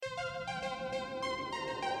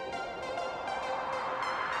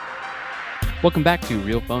Welcome back to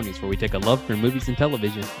Real Phonies, where we take a love for movies and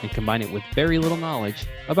television and combine it with very little knowledge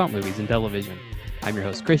about movies and television. I'm your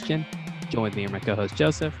host, Christian. Join with me are my co-host,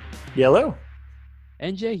 Joseph. Yellow.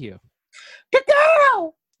 And Jehu.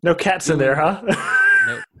 No cats in there, huh?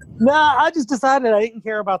 Nope. No, I just decided I didn't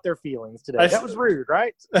care about their feelings today. That was rude,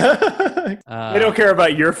 right? They don't care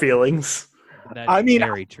about your feelings. That's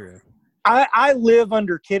very true. I live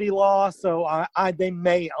under kitty law, so they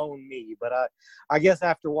may own me, but I guess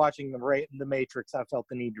after watching the Matrix, I felt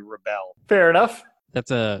the need to rebel. Fair enough.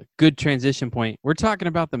 That's a good transition point. We're talking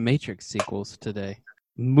about the Matrix sequels today.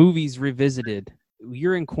 Movies revisited.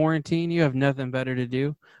 You're in quarantine. You have nothing better to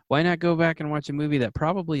do. Why not go back and watch a movie that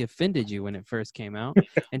probably offended you when it first came out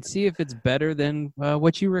and see if it's better than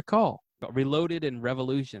what you recall? Reloaded and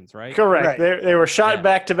Revolutions, right? Correct. Right. They were shot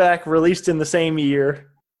back to back, released in the same year.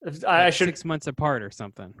 I should 6 months apart or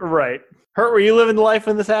something. Right. Hurt, were you living the life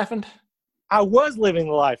when this happened? I was living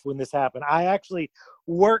the life when this happened. I actually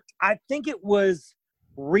worked, I think it was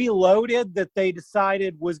Reloaded that they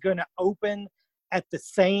decided was going to open at the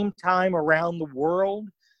same time around the world.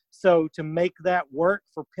 So to make that work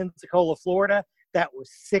for Pensacola, Florida, that was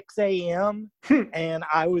 6 a.m. And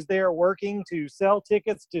I was there working to sell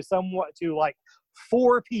tickets to like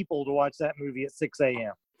 4 people to watch that movie at 6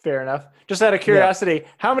 a.m. Fair enough. Just out of curiosity,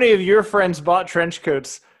 How many of your friends bought trench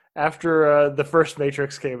coats after the first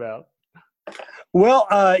Matrix came out? Well,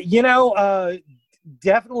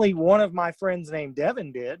 definitely one of my friends named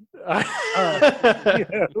Devin did. I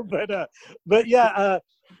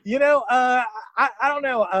don't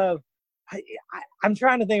know. I'm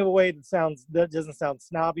trying to think of a way that doesn't sound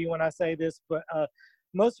snobby when I say this, but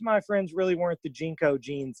most of my friends really weren't the Jinko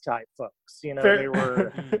jeans type folks. You know, they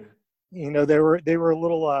were. They were a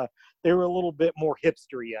little bit more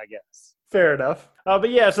hipstery, I guess. Fair enough. But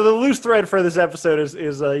yeah, so the loose thread for this episode is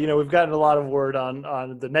we've gotten a lot of word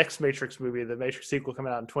on the next Matrix movie, the Matrix sequel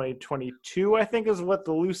coming out in 2022, I think is what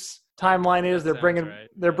the loose timeline is. They're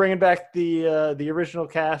bringing back the original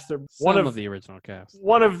cast. One of the original cast.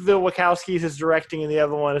 One of the Wachowskis is directing, and the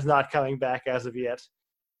other one is not coming back as of yet.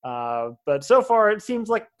 But so far, it seems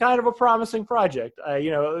like kind of a promising project.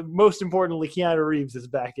 Most importantly, Keanu Reeves is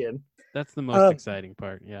back in. That's the most exciting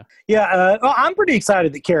part, yeah. Yeah, I'm pretty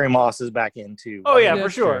excited that Carrie Moss is back in, too. Oh, yeah, for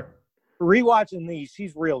sure. Rewatching these,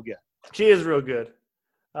 she's real good. She is real good.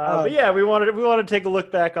 But yeah, we wanted to take a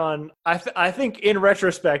look back on, I think in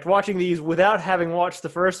retrospect, watching these without having watched the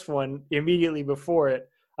first one immediately before it,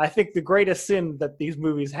 I think the greatest sin that these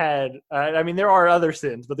movies had, there are other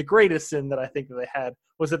sins, but the greatest sin that I think that they had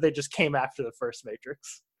was that they just came after the first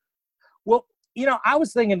Matrix. Well, I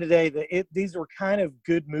was thinking today that these were kind of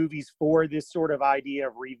good movies for this sort of idea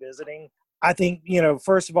of revisiting. I think,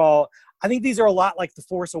 first of all, I think these are a lot like The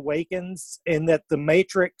Force Awakens in that The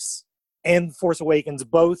Matrix and The Force Awakens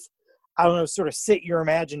both, sort of set your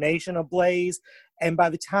imagination ablaze. And by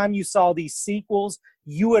the time you saw these sequels,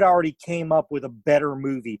 you had already came up with a better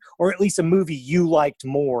movie, or at least a movie you liked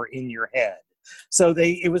more in your head. So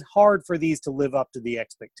it was hard for these to live up to the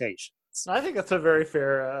expectations. I think that's a very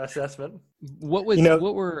fair assessment. What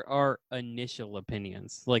were our initial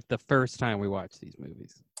opinions, like the first time we watched these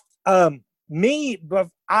movies? I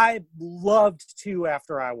loved 2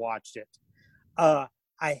 after I watched it.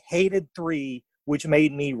 I hated 3, which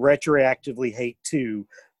made me retroactively hate 2,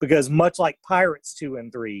 because much like Pirates 2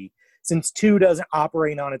 and 3, since 2 doesn't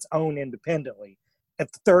operate on its own independently,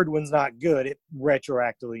 if the third one's not good, it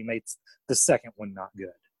retroactively makes the second one not good.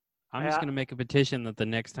 I'm just going to make a petition that the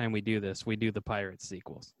next time we do this, we do the Pirates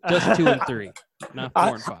sequels. Just 2 and 3, not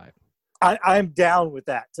 4 and 5. I'm down with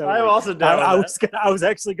that. So I'm also down with that. I was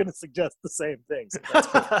actually going to suggest the same thing. So that's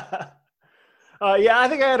cool. Yeah, I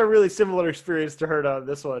think I had a really similar experience to her on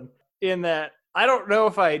this one, in that I don't know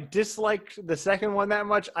if I disliked the second one that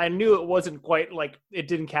much. I knew it wasn't quite it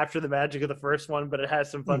didn't capture the magic of the first one, but it has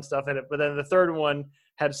some fun stuff in it. But then the third one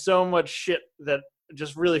had so much shit that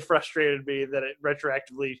just really frustrated me that it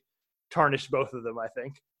retroactively tarnished both of them, I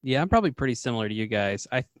think. Yeah, I'm probably pretty similar to you guys.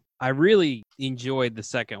 I really enjoyed the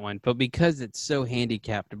second one, but because it's so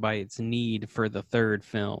handicapped by its need for the third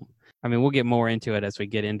film, we'll get more into it as we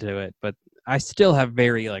get into it, but I still have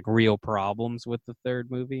very real problems with the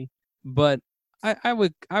third movie. But I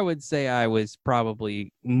would say I was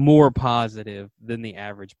probably more positive than the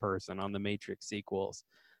average person on the Matrix sequels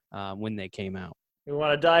when they came out. We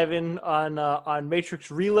want to dive in on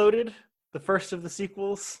Matrix Reloaded, the first of the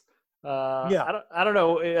sequels. I don't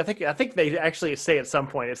know. I think they actually say at some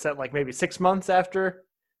point it's set maybe 6 months after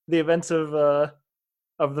the events of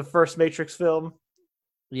the first Matrix film.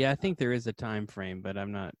 Yeah, I think there is a time frame, but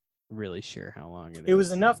I'm not really sure how long it is. It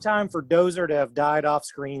was enough time for Dozer to have died off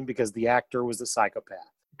screen because the actor was a psychopath.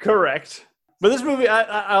 Correct. But this movie,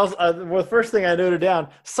 well, the first thing I noted down,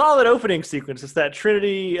 solid opening sequence. It's that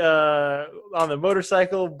Trinity on the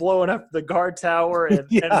motorcycle blowing up the guard tower and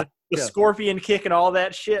the scorpion kick and all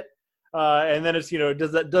that shit. And then it's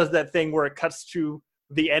does that thing where it cuts to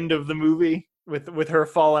the end of the movie with her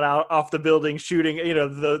falling out off the building, shooting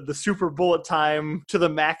the super bullet time to the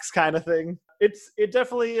max kind of thing. It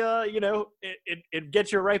definitely it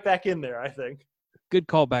gets you right back in there, I think. Good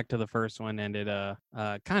callback to the first one, and it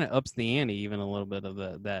kind of ups the ante even a little bit of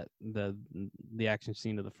the action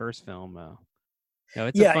scene of the first film.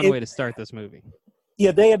 It's a fun way to start this movie.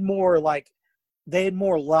 Yeah, they had more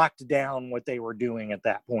locked down what they were doing at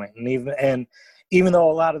that point, and even though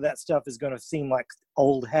a lot of that stuff is going to seem like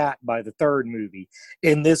old hat by the third movie,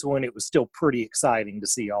 in this one it was still pretty exciting to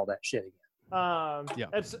see all that shit again.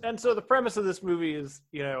 And so the premise of this movie is,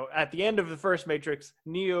 at the end of the first Matrix,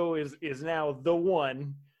 Neo is now the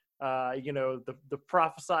one, the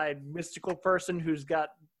prophesied mystical person who's got,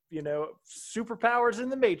 superpowers in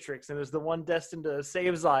the Matrix and is the one destined to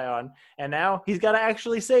save Zion. And now he's got to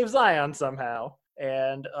actually save Zion somehow.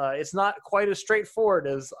 And it's not quite as straightforward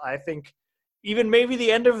as I think even maybe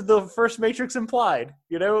the end of the first Matrix implied,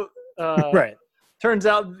 Right. Turns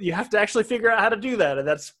out you have to actually figure out how to do that, and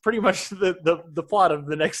that's pretty much the plot of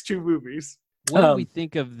the next two movies. What do we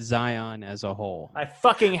think of Zion as a whole? I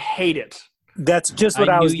fucking hate it. That's just what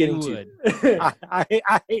I was getting to.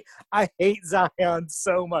 I hate Zion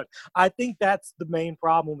so much. I think that's the main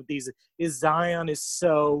problem with these is Zion is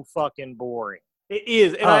so fucking boring. It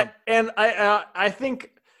is, and I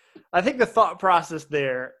think the thought process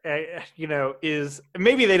there, is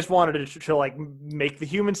maybe they just wanted to like make the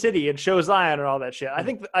human city and show Zion and all that shit. I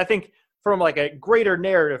think from like a greater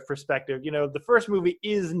narrative perspective, the first movie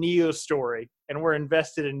is Neo's story, and we're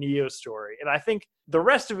invested in Neo's story, and I think the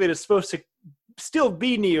rest of it is supposed to still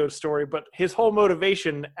be Neo's story, but his whole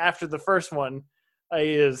motivation after the first one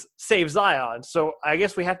is save Zion. So I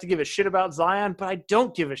guess we have to give a shit about Zion, but I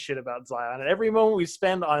don't give a shit about Zion. And every moment we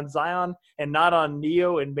spend on Zion and not on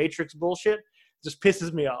Neo and Matrix bullshit just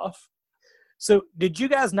pisses me off. So did you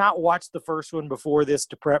guys not watch the first one before this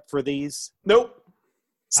to prep for these? Nope.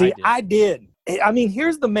 See, I did. I mean,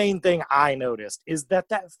 here's the main thing I noticed is that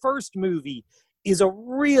first movie is a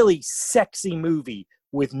really sexy movie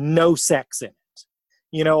with no sex in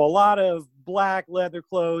it. A lot of black leather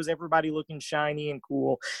clothes, everybody looking shiny and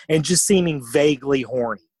cool, and just seeming vaguely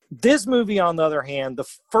horny. This movie, on the other hand, the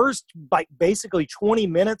first, basically 20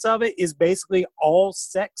 minutes of it is basically all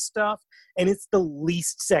sex stuff, and it's the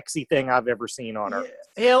least sexy thing I've ever seen on Earth.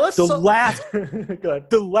 Yeah,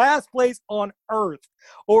 the last place on Earth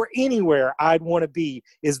or anywhere I'd want to be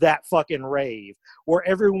is that fucking rave, where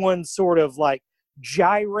everyone's sort of like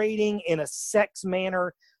gyrating in a sex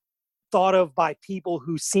manner thought of by people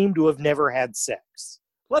who seem to have never had sex.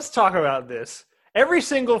 Let's talk about this. Every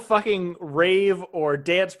single fucking rave or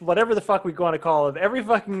dance, whatever the fuck we want to call it, every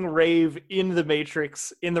fucking rave in the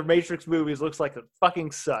Matrix movies looks like it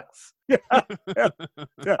fucking sucks.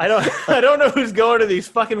 I don't know who's going to these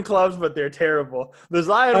fucking clubs, but they're terrible. The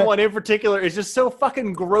Zion one in particular is just so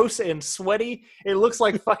fucking gross and sweaty. It looks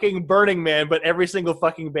like fucking Burning Man, but every single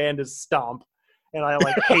fucking band is Stomp. And I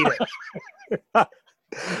hate it.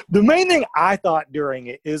 The main thing I thought during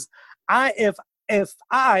it is if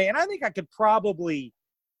I think I could probably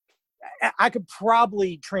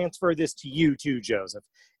transfer this to you too, Joseph,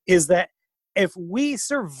 is that if we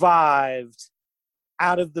survived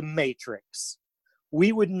out of the Matrix,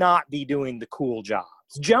 we would not be doing the cool jobs.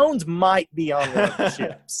 Jones might be on one of the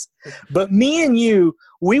ships, but me and you,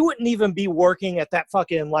 we wouldn't even be working at that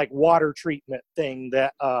fucking water treatment thing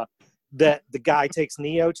that the guy takes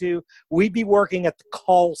Neo to. We'd be working at the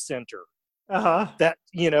call center. That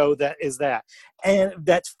is that. And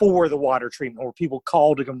that's for the water treatment, where people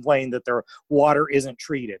call to complain that their water isn't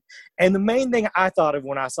treated. And the main thing I thought of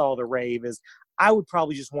when I saw the rave is I would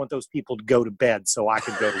probably just want those people to go to bed so I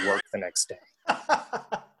could go to work the next day.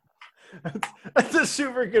 That's a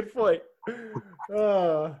super good point.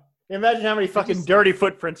 Imagine how many fucking dirty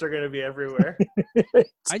footprints are going to be everywhere.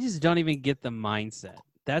 I just don't even get the mindset.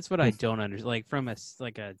 That's what I don't understand. Like from a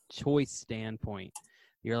choice standpoint,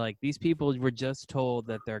 you're like, these people were just told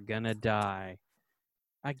that they're gonna die.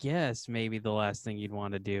 I guess maybe the last thing you'd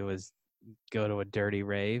want to do is go to a dirty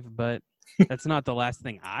rave, but that's not the last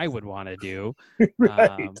thing I would want to do.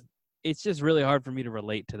 Right. It's just really hard for me to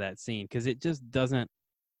relate to that scene because it just doesn't.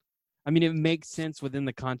 I mean, it makes sense within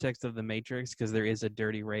the context of the Matrix because there is a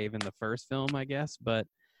dirty rave in the first film, I guess, but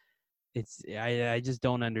I just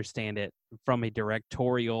don't understand it from a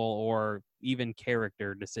directorial or even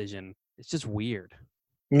character decision. It's just weird.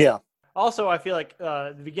 Yeah. Also, I feel like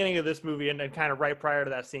the beginning of this movie and kind of right prior to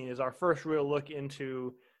that scene is our first real look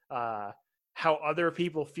into how other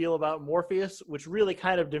people feel about Morpheus, which really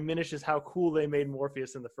kind of diminishes how cool they made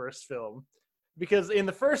Morpheus in the first film. Because in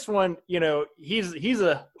the first one, he's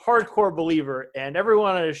a hardcore believer, and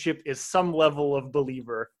everyone on his ship is some level of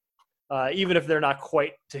believer, even if they're not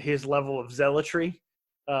quite to his level of zealotry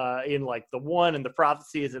in like the One and the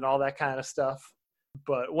prophecies and all that kind of stuff.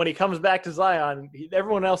 But when he comes back to Zion,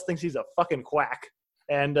 everyone else thinks he's a fucking quack.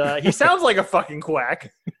 And he sounds like a fucking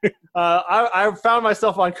quack. I found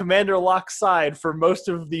myself on Commander Locke's side for most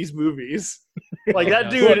of these movies. Like that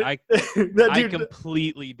dude. I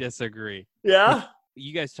completely disagree. Yeah?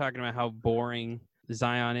 You guys talking about how boring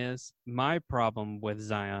Zion is? My problem with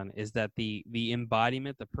Zion is that the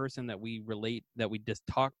embodiment, the person that we relate, that we just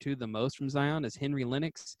talk to the most from Zion is Henry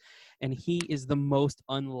Lennox, and he is the most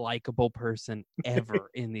unlikable person ever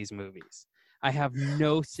in these movies. I have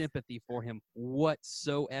no sympathy for him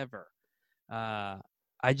whatsoever. I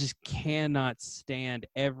just cannot stand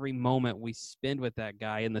every moment we spend with that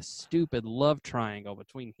guy in the stupid love triangle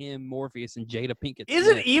between him, Morpheus, and Jada Pinkett Smith. Is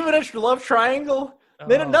it even a love triangle? Oh,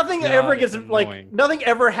 nothing God, ever gets annoying. nothing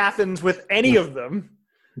ever happens with any of them.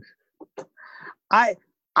 I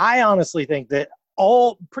honestly think that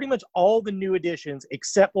pretty much all the new additions,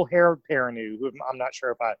 except for Harold Perrineau, who I'm not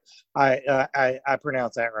sure if I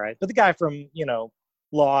pronounce that right, but the guy from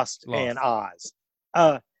Lost. And Oz,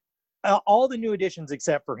 all the new additions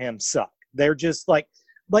except for him suck. They're just like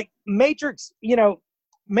Matrix.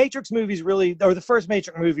 Matrix movies really, or the first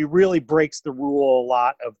Matrix movie really breaks the rule a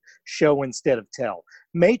lot of show instead of tell.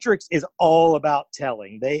 Matrix is all about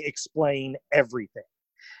telling. They explain everything,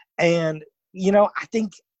 and I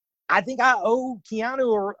think I owe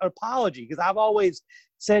Keanu an apology because I've always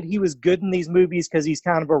said he was good in these movies because he's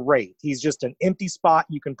kind of a wraith. He's just an empty spot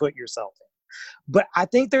you can put yourself in. But I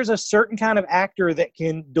think there's a certain kind of actor that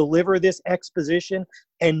can deliver this exposition,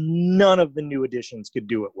 and none of the new additions could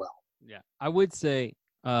do it well. Yeah, I would say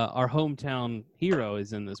our hometown hero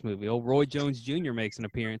is in this movie. Old Roy Jones Jr. makes an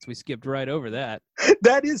appearance. We skipped right over that.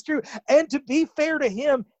 That is true. And to be fair to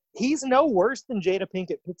him, he's no worse than Jada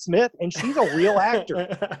Pinkett Smith, and she's a real actor.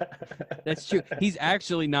 That's true. He's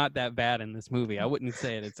actually not that bad in this movie. I wouldn't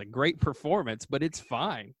say it. It's a great performance, but it's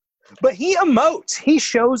fine. But he emotes. He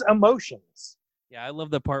shows emotions. Yeah, I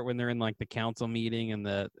love the part when they're in like the council meeting and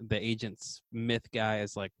the Agent Smith guy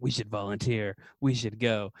is like, "We should volunteer. We should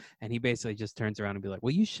go." And he basically just turns around and be like,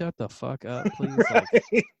 "Will you shut the fuck up, please?" Like,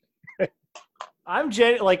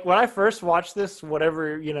 like when I first watched this,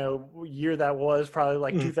 whatever year that was, probably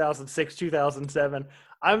like 2006, 2007.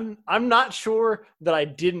 I'm not sure that I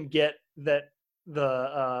didn't get that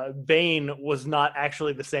the Bane was not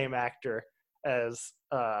actually the same actor as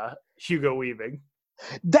Hugo Weaving.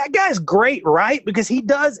 That guy's great, right? Because he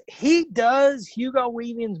does Hugo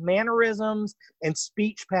Weaving's mannerisms and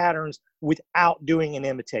speech patterns without doing an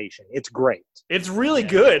imitation. It's great. It's really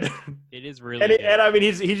good. It is really good. And I mean,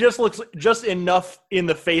 he just looks just enough in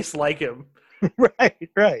the face like him. Right.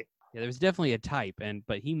 Yeah, there's definitely a type,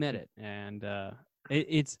 but he met it, and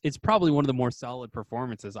it's probably one of the more solid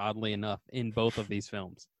performances, oddly enough, in both of these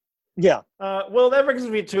films. Yeah. Well, that brings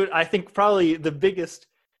me to, I think, probably the biggest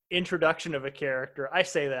introduction of a character. I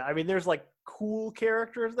say that. I mean, there's like cool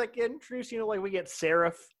characters that get introduced. Like we get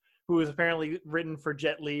Seraph, who was apparently written for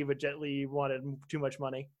Jet Li, but Jet Li wanted too much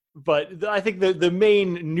money. But I think the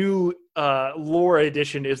main new lore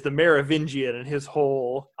addition is the Merovingian and his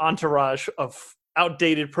whole entourage of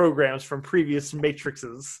outdated programs from previous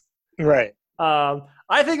Matrixes. Right.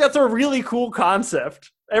 I think that's a really cool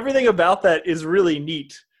concept. Everything about that is really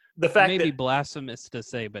neat. The fact may be blasphemous to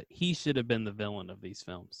say, but he should have been the villain of these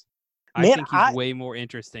films. I think he's way more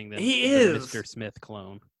interesting than the Mr. Smith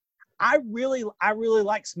clone. I really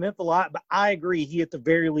like Smith a lot, but I agree he at the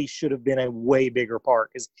very least should have been a way bigger part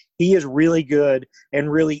because he is really good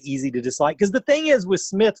and really easy to dislike. Because the thing is with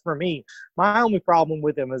Smith, for me, my only problem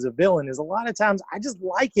with him as a villain is a lot of times I just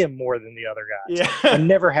like him more than the other guys. Yeah. I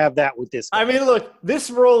never have that with this guy. I mean, look,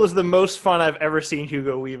 this role is the most fun I've ever seen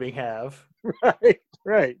Hugo Weaving have.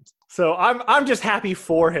 Right. So I'm just happy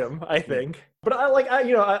for him, I think. But I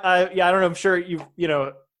don't know. I'm sure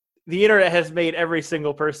the internet has made every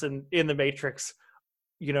single person in the Matrix,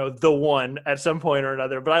 the one at some point or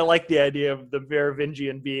another. But I like the idea of the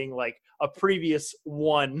Merovingian being like a previous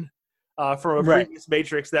one from a previous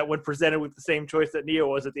Matrix that, when presented with the same choice that Neo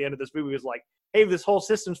was at the end of this movie, was like, "Hey, this whole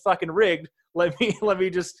system's fucking rigged. Let me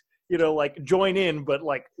just join in, but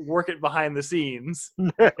like work it behind the scenes."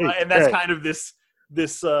 And that's kind of this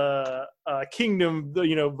kingdom,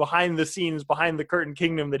 behind the scenes, behind the curtain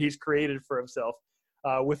kingdom that he's created for himself.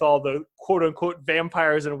 with all the quote unquote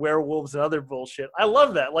vampires and werewolves and other bullshit. I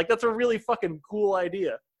love that. Like, that's a really fucking cool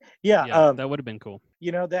idea. Yeah, that would have been cool.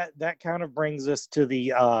 That kind of brings us to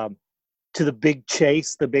the big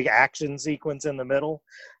chase, the big action sequence in the middle.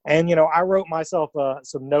 And I wrote myself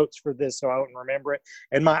some notes for this so I wouldn't remember it.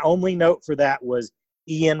 And my only note for that was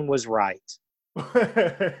Ian was right.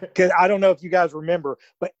 Because I don't know if you guys remember,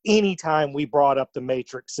 but anytime we brought up the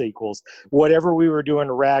Matrix sequels, whatever we were doing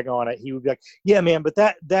to rag on it, he would be like, "Yeah, man, but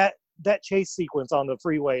that chase sequence on the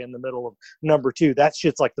freeway in the middle of number 2, that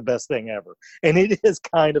shit's like the best thing ever." And it is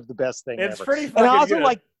kind of the best thing ever. It's pretty fucking and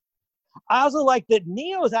I also like that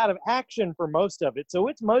Neo's out of action for most of it, so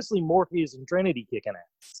it's mostly Morpheus and Trinity kicking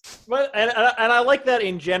ass. But and I like that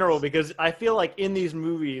in general, because I feel like in these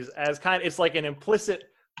movies, it's like an implicit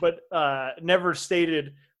but never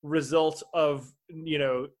stated result of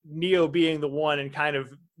Neo being the one, and kind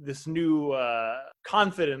of this new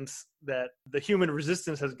confidence that the human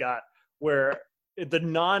resistance has got, where the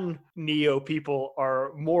non-Neo people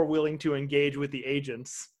are more willing to engage with the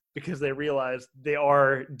agents because they realize they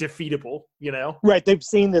are defeatable, Right, they've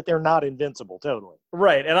seen that they're not invincible, totally.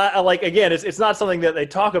 Right, and I like, again, it's not something that they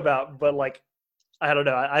talk about, but like, I don't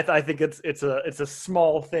know, I think it's a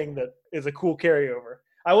small thing that is a cool carryover.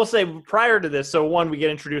 I will say, prior to this, so one, we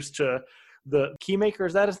get introduced to the Keymaker,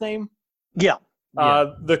 is that his name? Yeah.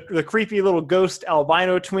 The creepy little ghost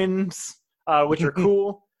albino twins, which are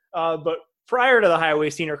cool. But prior to the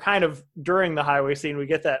highway scene, or kind of during the highway scene, we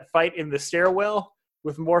get that fight in the stairwell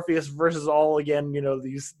with Morpheus versus all, again,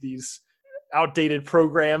 these outdated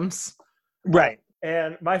programs. Right.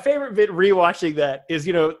 And my favorite bit rewatching that is,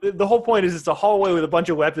 the whole point is it's a hallway with a bunch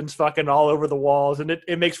of weapons fucking all over the walls, and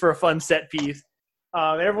it makes for a fun set piece.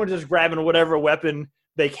 Everyone's just grabbing whatever weapon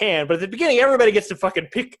they can. But at the beginning, everybody gets to fucking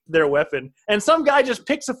pick their weapon. And some guy just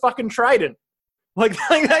picks a fucking trident. Like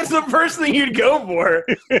that's the first thing you'd go for.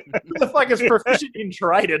 Who the fuck is proficient in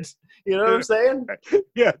tridents? You know what I'm saying?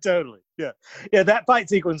 Yeah, totally. Yeah. That fight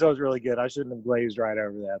sequence was really good. I shouldn't have glazed right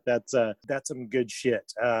over that. That's some good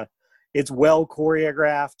shit. It's well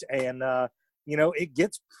choreographed, and it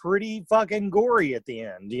gets pretty fucking gory at the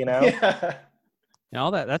end. Yeah. Now,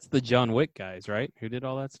 that's the John Wick guys, right? Who did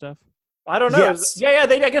all that stuff? I don't know. Yes. Yeah.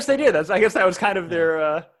 I guess they did. I guess that was kind of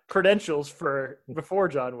their credentials for before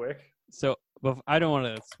John Wick. So, but I don't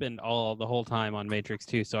want to spend the whole time on Matrix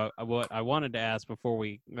 2. So, what I wanted to ask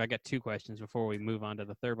I got 2 questions before we move on to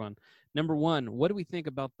the third one. Number 1, what do we think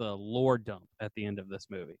about the lore dump at the end of this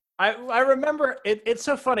movie? I remember it's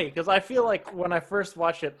so funny, because I feel like when I first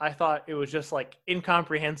watched it, I thought it was just like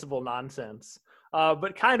incomprehensible nonsense.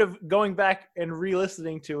 But kind of going back and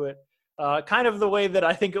re-listening to it, kind of the way that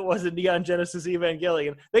I think it was in Neon Genesis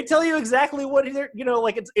Evangelion, they tell you exactly what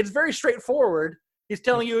it's very straightforward. He's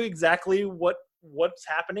telling you exactly what's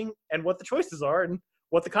happening and what the choices are and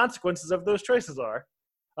what the consequences of those choices are.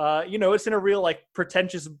 It's in a real like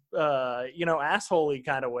pretentious, assholey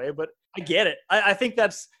kind of way, but I get it. I think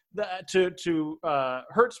that's to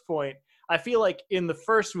Hert's point. I feel like in the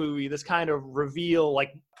first movie, this kind of reveal,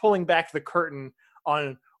 like pulling back the curtain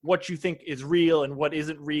on what you think is real and what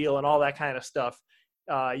isn't real and all that kind of stuff,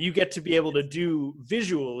 you get to be able to do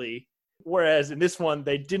visually. Whereas in this one,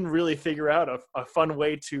 they didn't really figure out a fun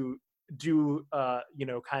way to do,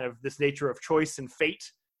 kind of this nature of choice and fate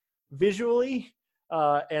visually.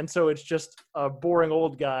 And so it's just a boring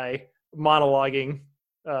old guy monologuing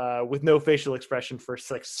with no facial expression for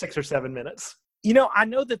 6 or 7 minutes. I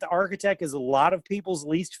know that the architect is a lot of people's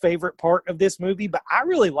least favorite part of this movie, but I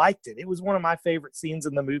really liked it. It was one of my favorite scenes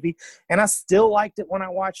in the movie, and I still liked it when I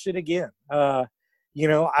watched it again. I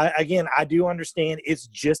do understand it's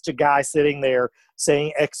just a guy sitting there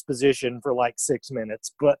saying exposition for like 6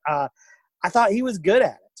 minutes, but I thought he was good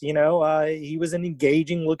at it. He was an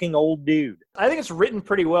engaging looking old dude. I think it's written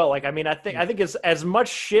pretty well. Like, I mean, I think it's as much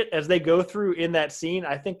shit as they go through in that scene.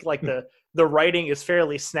 I think like the writing is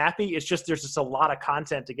fairly snappy. It's just, there's just a lot of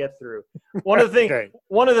content to get through. One of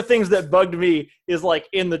the things that bugged me is like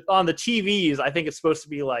on the TVs, I think it's supposed to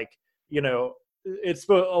be like, it's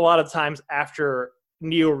a lot of times after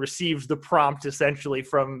Neo receives the prompt essentially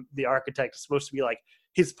from the architect, it's supposed to be like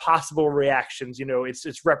his possible reactions.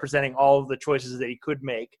 It's representing all of the choices that he could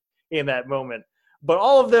make in that moment. But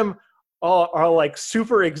all of them are like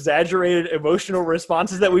super exaggerated emotional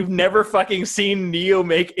responses that we've never fucking seen Neo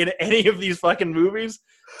make in any of these fucking movies.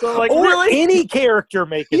 So I'm like, or really? Any character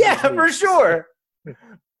making. Yeah, for sure.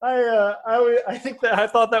 I think that I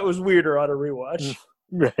thought that was weirder on a rewatch.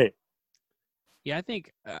 Right. Yeah,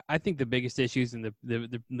 I think the biggest issues and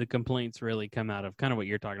the complaints really come out of kind of what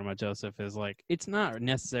you're talking about, Joseph, is like it's not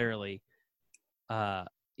necessarily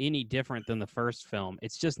any different than the first film.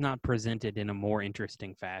 It's just not presented in a more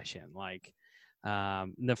interesting fashion. Like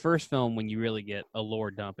the first film, when you really get a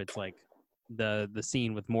lore dump, it's like the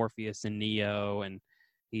scene with Morpheus and Neo, and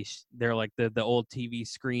they're like the old TV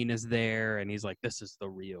screen is there, and he's like, "This is the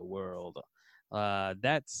real world."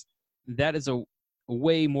 That is a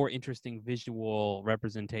way more interesting visual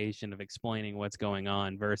representation of explaining what's going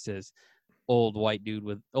on versus old white dude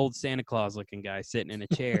with old Santa Claus looking guy sitting in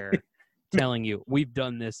a chair telling you we've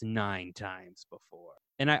done this 9 times before.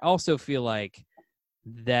 And I also feel like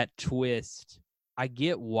that twist, I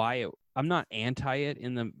get why I'm not anti it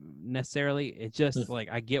in the necessarily. It's just like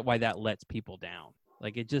I get why that lets people down.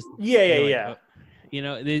 Like it just Yeah. You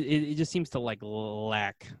know, it just seems to like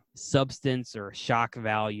lack substance or shock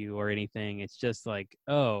value or anything. It's just like,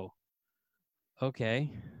 oh, okay,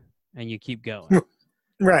 and you keep going.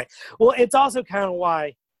 Right. Well, it's also kind of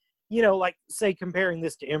why, you know, like say comparing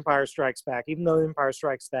this to Empire Strikes Back, even though Empire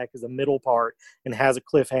Strikes Back is a middle part and has a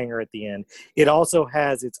cliffhanger at the end, it also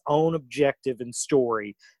has its own objective and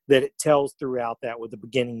story that it tells throughout that with a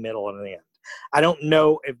beginning, middle, and an end. I don't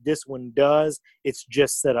know if this one does. It's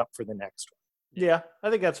just set up for the next one. Yeah, I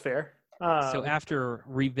think that's fair. So after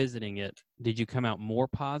revisiting it, did you come out more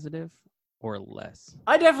positive or less?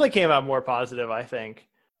 I definitely came out more positive, I think.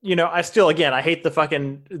 You know, I hate the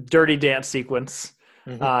fucking Dirty Dance sequence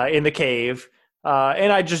in the cave.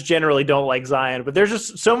 And I just generally don't like Zion. But there's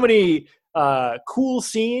just so many cool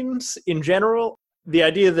scenes in general. The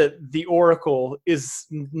idea that the Oracle is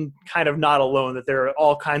kind of not alone, that there are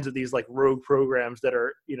all kinds of these like rogue programs that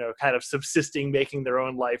are, you know, kind of subsisting, making their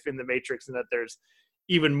own life in the Matrix, and that there's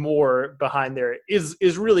even more behind there is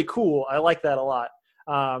really cool. I like that a lot.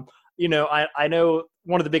 You know, I know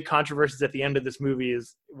one of the big controversies at the end of this movie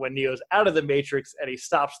is when Neo's out of the Matrix and he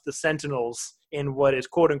stops the Sentinels in what is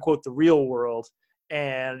quote unquote the real world.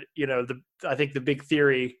 And, you know, I think the big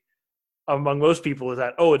theory among most people is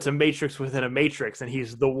that, oh, it's a matrix within a matrix, and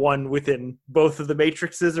he's the one within both of the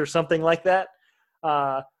matrices or something like that,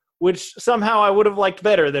 which somehow I would have liked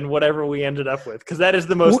better than whatever we ended up with, because that is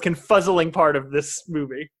the most confuzzling part of this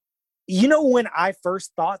movie. You know, when I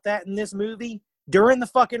first thought that in this movie, during the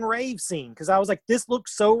fucking rave scene, because I was like, this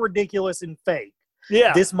looks so ridiculous and fake.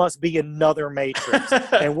 Yeah. This must be another Matrix,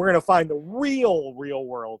 and we're going to find the real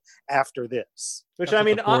world after this. Which, That's I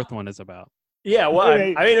mean, what the fourth one is about. Yeah, well,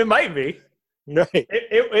 I mean, it might be. Right.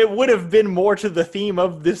 It would have been more to the theme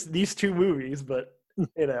of these two movies, but,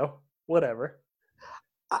 you know, whatever.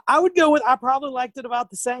 I would go with, I probably liked it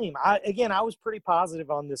about the same. I was pretty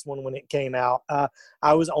positive on this one when it came out.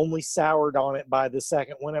 I was only soured on it by the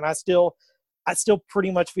second one, and I still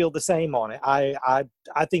pretty much feel the same on it. I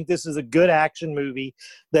think this is a good action movie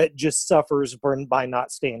that just suffers by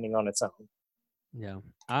not standing on its own. Yeah.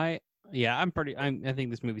 I think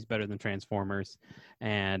this movie's better than Transformers,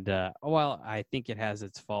 and while I think it has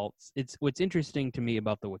its faults, it's what's interesting to me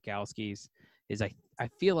about the Wachowskis is I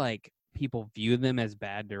feel like people view them as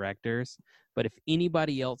bad directors, but if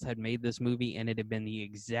anybody else had made this movie and it had been the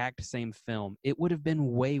exact same film, it would have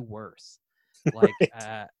been way worse. Like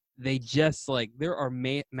they just like there are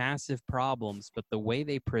massive problems, but the way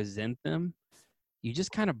they present them, you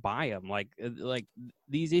just kind of buy them. Like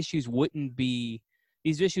these issues would be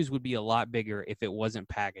a lot bigger if it wasn't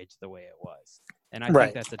packaged the way it was. And I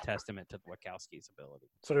think that's a testament to Wachowski's ability.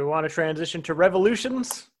 So do we want to transition to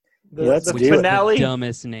Revolutions? Let's the do finale? The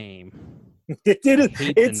dumbest name.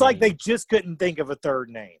 It's like they just couldn't think of a third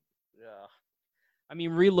name. Yeah. I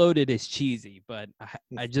mean, Reloaded is cheesy, but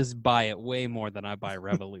I just buy it way more than I buy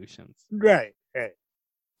Revolutions. Right.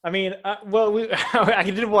 I mean, I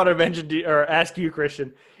did want to mention or ask you,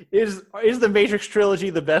 Christian, is the Matrix trilogy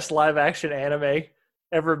the best live action anime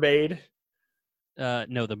ever made?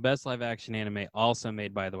 No, the best live action anime also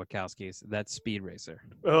made by the Wachowskis. That's Speed Racer.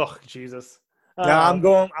 Oh, Jesus.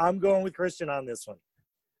 No, I'm going with Christian on this one.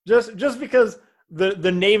 Just because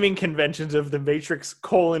the naming conventions of the Matrix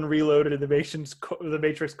Reloaded and the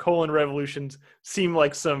Matrix Revolutions seem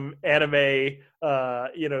like some anime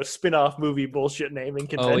spin-off movie bullshit naming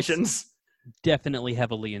conventions. It's definitely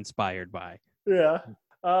heavily inspired by. Yeah.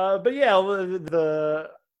 But yeah, the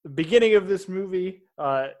beginning of this movie,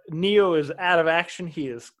 Neo is out of action. He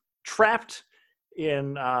is trapped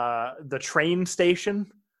in the train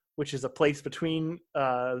station, which is a place between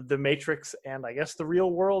the Matrix and I guess the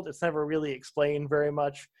real world. It's never really explained very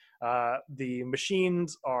much. The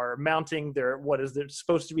machines are mounting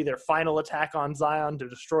supposed to be their final attack on Zion to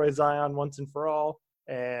destroy Zion once and for all.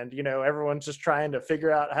 And, everyone's just trying to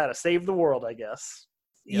figure out how to save the world, I guess.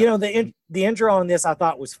 You know, the intro on this I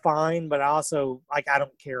thought was fine, but I also I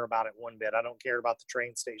don't care about it one bit. I don't care about the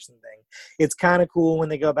train station thing. It's kind of cool when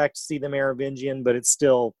they go back to see the Merovingian, but it's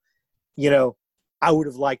still, I would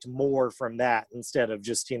have liked more from that instead of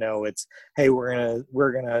just, it's, hey, we're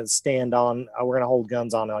gonna stand on, we're gonna hold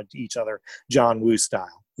guns on each other, John Woo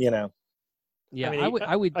style. Yeah,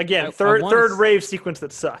 I would again. Third rave sequence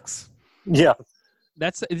that sucks. Yeah.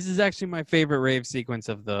 This is actually my favorite rave sequence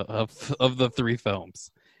of the three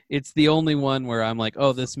films. It's the only one where I'm like,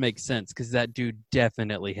 oh, this makes sense because that dude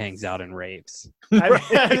definitely hangs out and raves.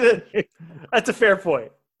 That's a fair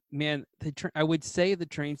point. Man, I would say the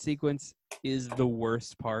train sequence is the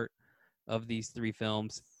worst part of these three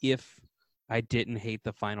films if I didn't hate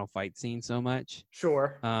the final fight scene so much.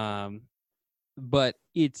 Sure. But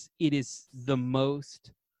it is the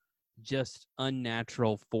most just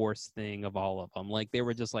unnatural force thing of all of them. Like they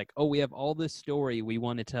were just like, oh, we have all this story we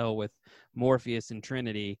want to tell with Morpheus and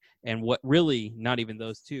Trinity, and what really, not even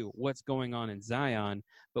those two, what's going on in Zion,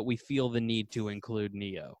 but we feel the need to include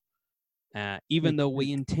Neo. Even though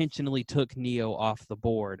we intentionally took Neo off the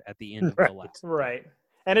board at the end of the last. Right.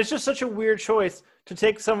 And it's just such a weird choice to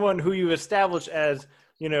take someone who you establish as,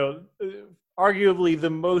 arguably the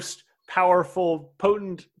most powerful,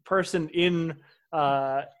 potent person in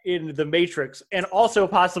the Matrix, and also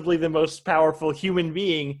possibly the most powerful human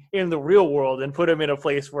being in the real world, and put him in a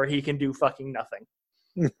place where he can do fucking nothing.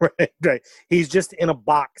 Right. He's just in a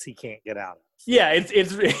box he can't get out of. Yeah,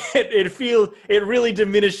 it really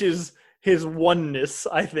diminishes his oneness,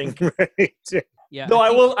 I think. Right. Yeah. Though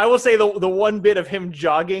I will say the one bit of him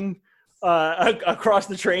jogging across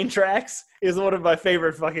the train tracks is one of my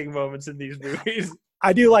favorite fucking moments in these movies.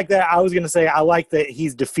 I do like that. I was going to say, I like that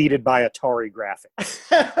he's defeated by Atari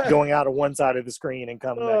graphics, going out of one side of the screen and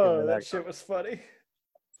coming back in the next. That shit was funny.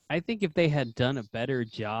 I think if they had done a better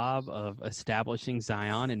job of establishing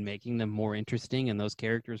Zion and making them more interesting and those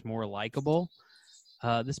characters more likable,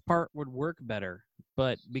 this part would work better.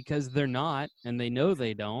 But because they're not, and they know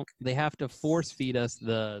they don't, they have to force feed us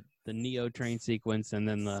the Neo train sequence and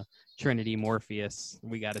then the Trinity Morpheus,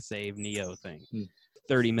 we got to save Neo thing.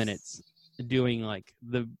 30 minutes doing like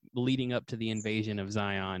the leading up to the invasion of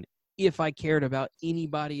Zion. If I cared about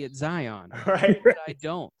anybody at Zion, right? But I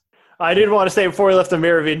don't. I did want to say before we left the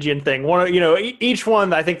Merovingian thing, each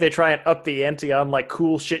one, I think they try and up the ante on like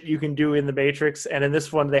cool shit you can do in the Matrix. And in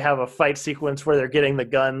this one, they have a fight sequence where they're getting the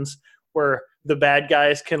guns, where the bad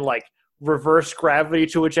guys can like reverse gravity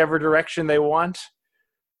to whichever direction they want.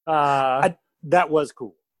 That was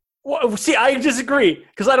cool. Well, see, I disagree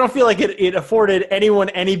because I don't feel like it afforded anyone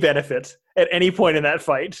any benefit at any point in that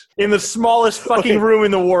fight. In the smallest fucking room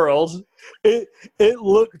in the world. It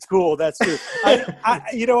looked cool. That's true.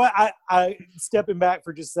 You know what? I stepping back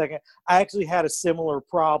for just a second. I actually had a similar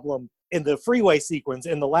problem in the freeway sequence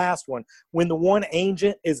in the last one when the one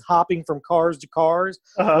agent is hopping from cars to cars.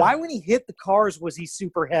 Why, when he hit the cars, was he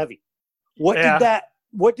super heavy? What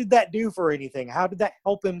did that do for anything? How did that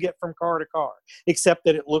help him get from car to car? Except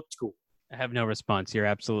that it looked cool. I have no response. You're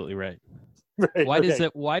absolutely right. Right.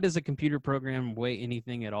 Why does a computer program weigh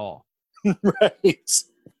anything at all? Right.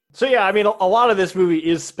 So yeah, I mean, a lot of this movie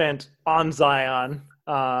is spent on Zion.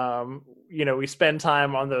 We spend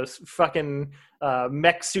time on those fucking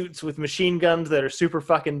mech suits with machine guns that are super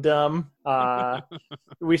fucking dumb.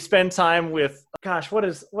 We spend time with, what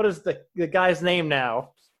is the guy's name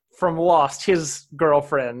now from Lost? His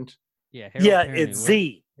girlfriend. Yeah, it's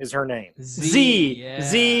Z is her name. Z.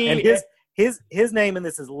 And his name in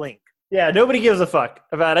this is Link. Yeah, nobody gives a fuck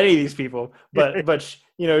about any of these people, but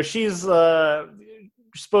she's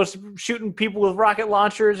supposed to be shooting people with rocket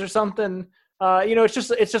launchers or something.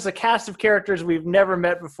 It's just a cast of characters we've never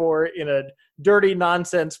met before in a dirty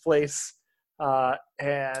nonsense place,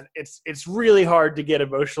 and it's really hard to get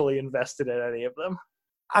emotionally invested in any of them.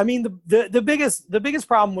 I mean, the biggest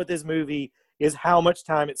problem with this movie is how much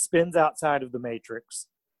time it spends outside of the Matrix,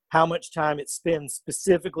 how much time it spends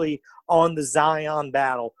specifically on the Zion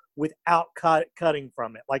battle without cutting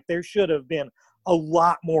from it. Like, there should have been a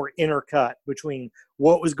lot more intercut between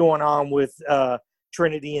what was going on with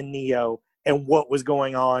Trinity and Neo and what was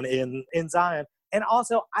going on in Zion. And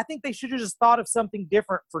also, I think they should have just thought of something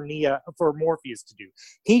different for Morpheus to do.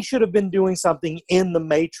 He should have been doing something in the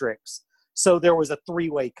Matrix, so there was a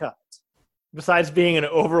three-way cut. Besides being an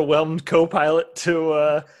overwhelmed co-pilot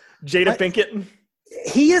to Jada Pinkett.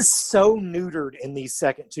 He is so neutered in these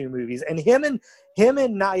second two movies, and him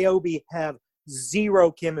and Niobe have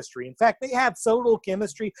zero chemistry. In fact, they have so little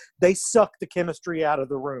chemistry, they suck the chemistry out of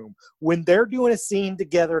the room. When they're doing a scene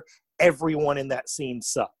together, everyone in that scene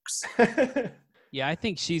sucks. Yeah, I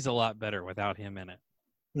think she's a lot better without him in it.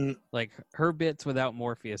 Mm. Like her bits without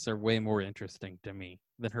Morpheus are way more interesting to me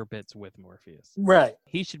than her bits with Morpheus. Right.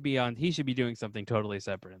 He should be doing something totally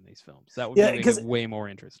separate in these films. That would Yeah, make it way more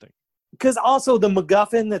interesting. Because also the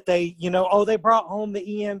MacGuffin that they, they brought home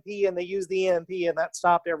the EMP and they used the EMP and that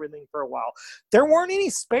stopped everything for a while. There weren't any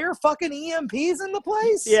spare fucking EMPs in the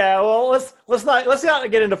place. Yeah, well, let's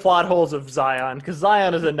not get into plot holes of Zion, because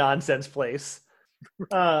Zion is a nonsense place.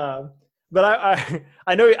 But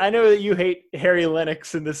I know that you hate Harry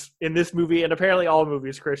Lennox in this movie, and apparently all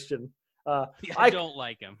movies, Christian. I don't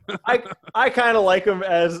like him. I kind of like him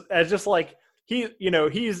as just like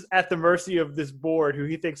he's at the mercy of this board who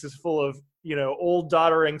he thinks is full of old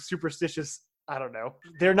doddering superstitious. I don't know.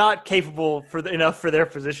 They're not capable enough for their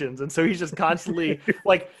positions, and so he's just constantly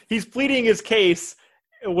like he's pleading his case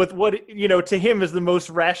with what to him is the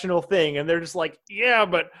most rational thing, and they're just like, yeah,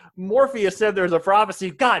 but Morpheus said there's a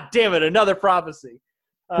prophecy. God damn it, another prophecy.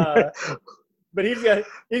 But he's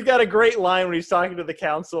got a great line when he's talking to the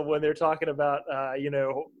council when they're talking about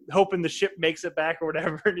hoping the ship makes it back or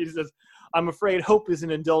whatever, and he says, "I'm afraid hope is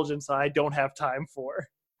an indulgence I don't have time for."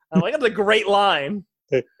 I'm like, that's a great line.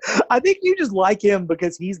 I think you just like him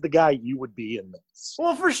because he's the guy you would be in this.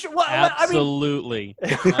 Well, for sure. Well, absolutely.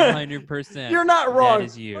 100%. You're not wrong. That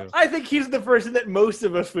is you. I think he's the person that most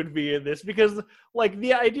of us would be in this because, like,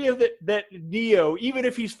 the idea that Neo, even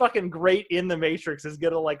if he's fucking great in the Matrix, is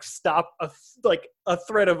gonna like stop a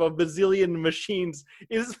threat of a bazillion machines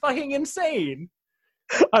is fucking insane.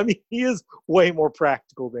 I mean, he is way more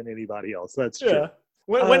practical than anybody else. That's true. Yeah.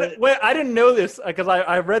 When I didn't know this because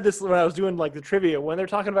I read this when I was doing like the trivia when they're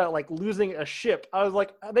talking about like losing a ship, I was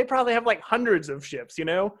like, they probably have like hundreds of ships,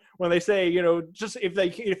 when they say, just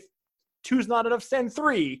if two's not enough, send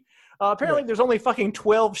three. Apparently there's only fucking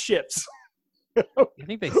 12 ships. I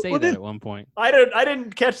think they say that at one point. I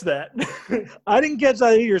didn't catch that. I didn't catch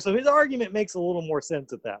that either. So his argument makes a little more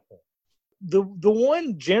sense at that point. The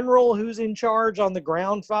one general who's in charge on the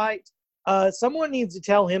ground fight, someone needs to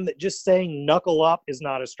tell him that just saying knuckle up is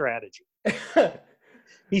not a strategy.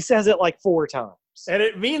 He says it like 4 times. And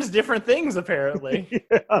it means different things, apparently.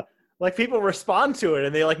 Yeah. Like, people respond to it,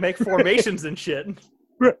 and they, like, make formations and shit.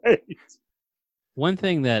 Right. One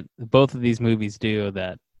thing that both of these movies do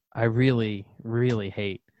that I really, really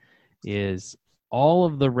hate is all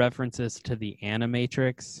of the references to the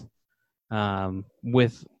Animatrix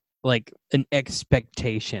with, like, an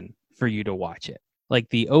expectation for you to watch it. Like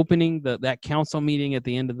the opening, that council meeting at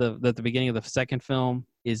the end of the beginning of the second film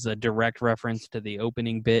is a direct reference to the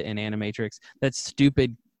opening bit in Animatrix. That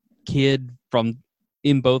stupid kid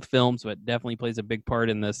in both films, but definitely plays a big part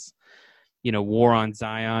in this, War on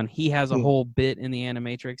Zion. He has a whole bit in the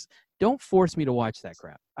Animatrix. Don't force me to watch that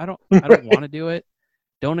crap. I don't want to do it.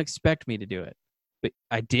 Don't expect me to do it. But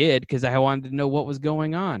I did because I wanted to know what was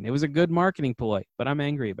going on. It was a good marketing ploy, but I'm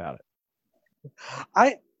angry about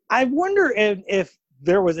it. I wonder if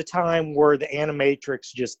there was a time where the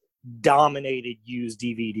Animatrix just dominated used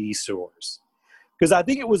DVD stores. Because I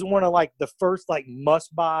think it was one of like the first like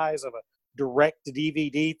must buys of a direct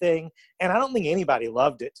DVD thing. And I don't think anybody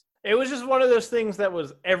loved it. It was just one of those things that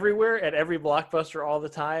was everywhere at every Blockbuster all the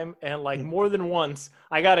time. And like more than once,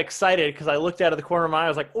 I got excited because I looked out of the corner of my eye. I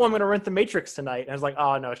was like, oh, I'm going to rent The Matrix tonight. And I was like,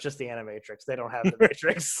 oh, no, it's just the Animatrix. They don't have The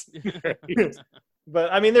Matrix.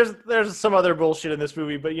 But I mean, there's some other bullshit in this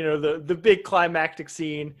movie, but the big climactic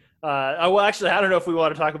scene. Well, actually, I don't know if we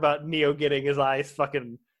want to talk about Neo getting his eyes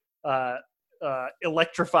fucking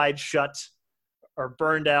electrified shut or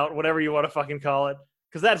burned out, whatever you want to fucking call it,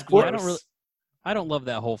 because that's gross. I don't love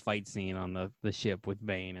that whole fight scene on the ship with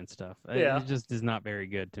Bane and stuff. Yeah. It just is not very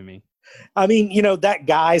good to me. I mean, that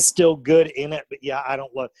guy's still good in it, but yeah, I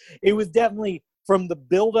don't love it. Was definitely from the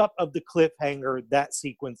buildup of the cliffhanger, that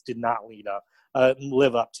sequence did not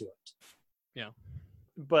live up to it. Yeah.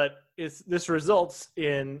 But this results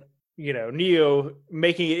in, Neo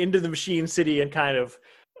making it into the Machine City and kind of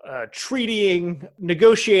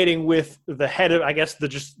negotiating with the head of, I guess,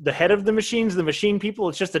 the head of the machines, the machine people.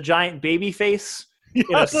 It's just a giant baby face in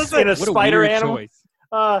a spider animal.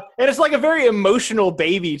 And it's like a very emotional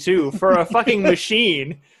baby too for a fucking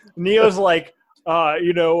machine. Neo's like,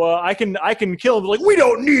 I can kill him. Like, we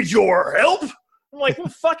don't need your help. I'm like, well,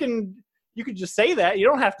 fucking, you could just say that. You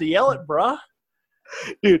don't have to yell it, bruh.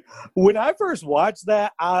 Dude, when I first watched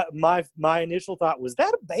that, my initial thought was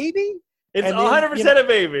that a baby? It's 100% a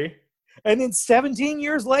baby. And then 17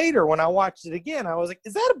 years later, when I watched it again, I was like,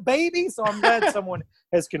 is that a baby? So I'm glad someone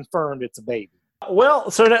has confirmed it's a baby. Well,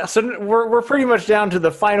 so we're pretty much down to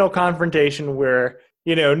the final confrontation where,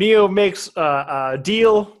 Neo makes a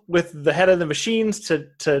deal with the head of the machines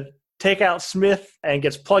to take out Smith and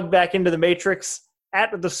gets plugged back into the Matrix.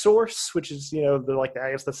 at the source, which is,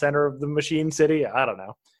 I guess the center of the machine city. I don't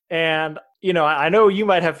know. And, I know you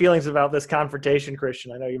might have feelings about this confrontation,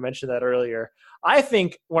 Christian. I know you mentioned that earlier. I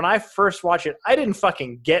think when I first watched it, I didn't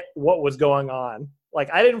fucking get what was going on. Like,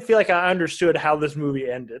 I didn't feel like I understood how this movie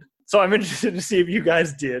ended. So I'm interested to see if you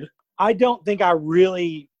guys did. I don't think I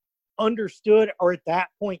really understood or at that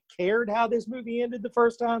point cared how this movie ended the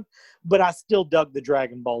first time, but I still dug the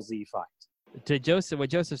Dragon Ball Z fight. To Joseph, what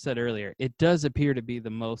Joseph said earlier, it does appear to be the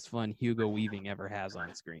most fun Hugo Weaving ever has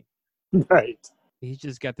on screen. Right. He's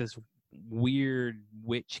just got this weird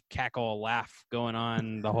witch cackle laugh going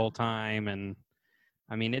on the whole time, and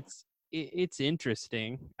I mean it's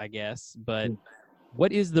interesting, I guess, but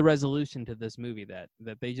what is the resolution to this movie that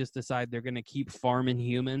they just decide they're going to keep farming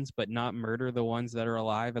humans but not murder the ones that are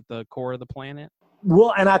alive at the core of the planet?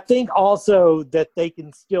 Well, and I think also that they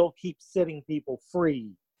can still keep setting people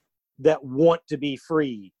free that want to be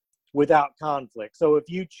free without conflict. So if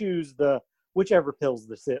you choose whichever pill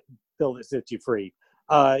that sets you free,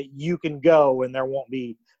 you can go and there won't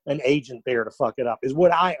be an agent there to fuck it up, is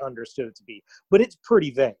what I understood it to be. But it's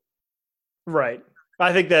pretty vague. Right.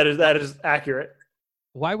 I think that is accurate.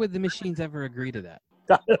 Why would the machines ever agree to that?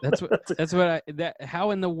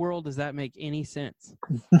 How in the world does that make any sense?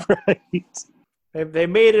 Right. They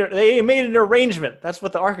made an arrangement. That's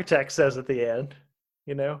what the architect says at the end.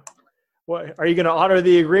 What are you going to honor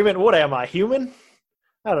the agreement? What am I, human?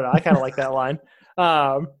 I don't know. I kind of like that line.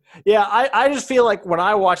 I just feel like when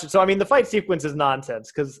I watch it, so I mean the fight sequence is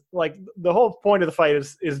nonsense because like the whole point of the fight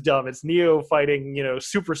is dumb. It's Neo fighting,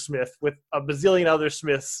 Super Smith with a bazillion other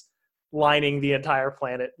Smiths lining the entire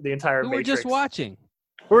planet, the entire Matrix. We're just watching.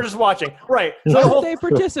 We're just watching, right? So why they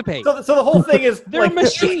participate? So the whole thing is they're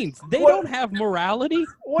machines. They don't have morality.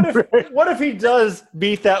 What if he does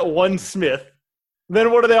beat that one Smith?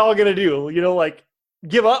 Then what are they all gonna do?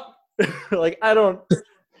 Give up? Like I don't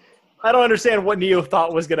understand what Neo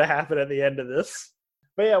thought was gonna happen at the end of this.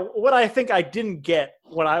 But yeah, what I think I didn't get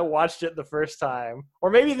when I watched it the first time, or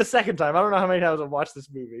maybe the second time, I don't know how many times I've watched this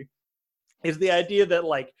movie, is the idea that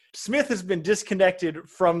like Smith has been disconnected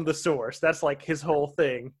from the source. That's like his whole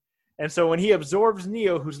thing. And so when he absorbs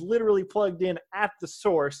Neo, who's literally plugged in at the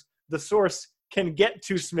source can get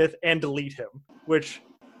to Smith and delete him. Which,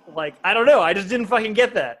 like, I don't know. I just didn't fucking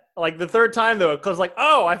get that. Like the third time though, because like,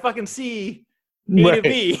 oh, I fucking see A to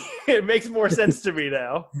B. It makes more sense to me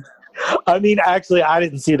now. I mean, actually, I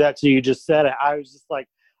didn't see that till you just said it. I was just like,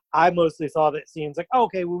 I mostly saw that scene. It's like, oh,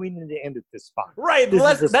 okay, well, we need to end at this spot. Right. Well,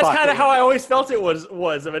 that's kind of how I always felt it was.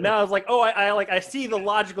 But now I was like, oh, I see the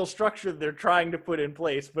logical structure they're trying to put in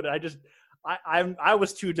place, but I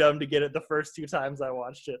was too dumb to get it the first two times I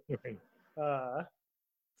watched it.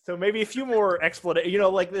 So maybe a few more explanations.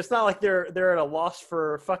 Like it's not like they're at a loss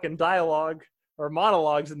for fucking dialogue or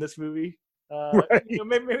monologues in this movie. Right.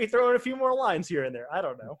 Maybe throw in a few more lines here and there. I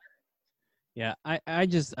don't know. Yeah,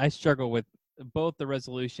 I struggle with both the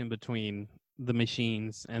resolution between the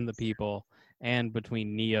machines and the people and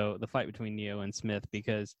between the fight between Neo and Smith,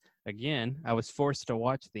 because again, I was forced to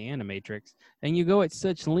watch the Animatrix, and you go at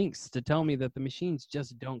such lengths to tell me that the machines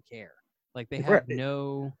just don't care. Like they have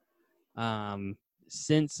no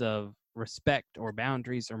sense of respect or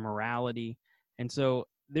boundaries or morality. And so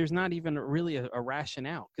there's not even really a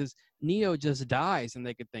rationale, because Neo just dies and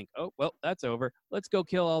they could think, oh, well, that's over. Let's go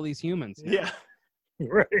kill all these humans now. Yeah.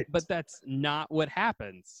 Right. But that's not what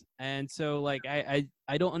happens. And so like I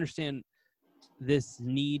don't understand this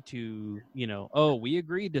need to, oh, we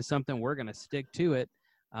agreed to something, we're going to stick to it.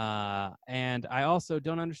 And I also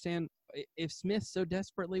don't understand, if Smith so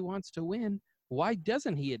desperately wants to win, why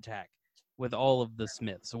doesn't he attack with all of the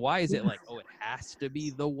Smiths? Why is it like, oh, it has to be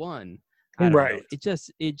the one? I don't know.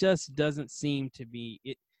 It just doesn't seem to be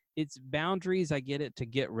it's boundaries. I get it, to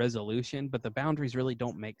get resolution, but the boundaries really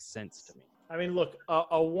don't make sense to me. I mean, look,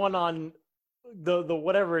 a one on the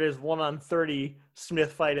whatever it is, 1-on-30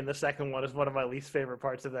 Smith fight in the second one is one of my least favorite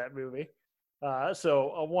parts of that movie.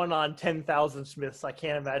 So a 1-on-10,000 Smiths, I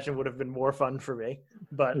can't imagine would have been more fun for me.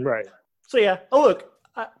 But right. So yeah. Oh look,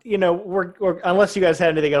 we're unless you guys had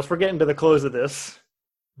anything else, we're getting to the close of this.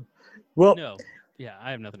 Well, no, yeah,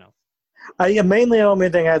 I have nothing else. Mainly the only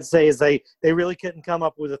thing I'd say is they really couldn't come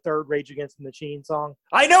up with a third Rage Against the Machine song.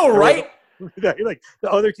 I know, right? Like the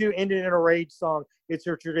other two ended in a Rage song. It's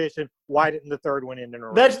your tradition. Why didn't the third one end in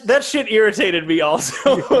a Rage? That shit irritated me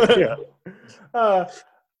also. Yeah.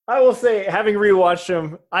 I will say, having rewatched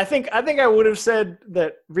them, I think I would have said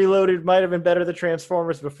that Reloaded might have been better than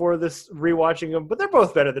Transformers before this rewatching them, but they're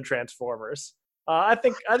both better than Transformers. I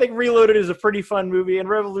think Reloaded is a pretty fun movie, and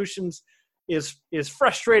Revolutions is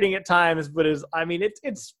frustrating at times, but it's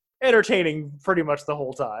entertaining pretty much the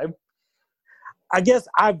whole time. I guess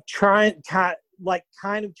I've tried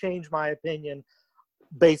kind of changed my opinion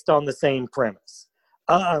based on the same premise.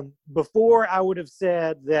 Before I would have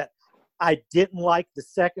said that I didn't like the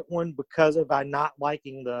second one because of I not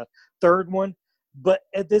liking the third one. But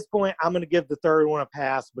at this point, I'm going to give the third one a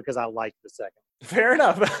pass because I like the second. Fair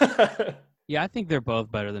enough. Yeah, I think they're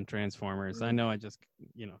both better than Transformers. I know I just,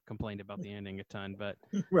 complained about the ending a ton, but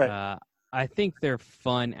Right. I think they're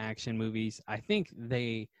fun action movies. I think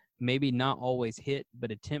they maybe not always hit,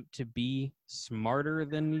 but attempt to be smarter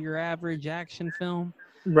than your average action film.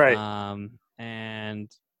 Right.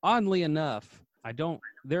 And oddly enough,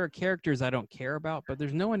 there are characters I don't care about, but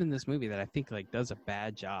there's no one in this movie that I think does a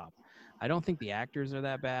bad job. I don't think the actors are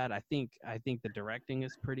that bad. I think the directing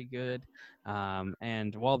is pretty good.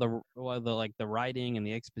 And while the writing and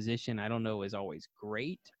the exposition, I don't know, is always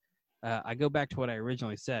great. I go back to what I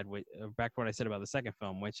originally said, back to what I said about the second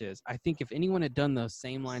film, which is I think if anyone had done those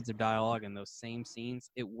same lines of dialogue and those same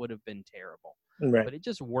scenes, it would have been terrible. Right. But it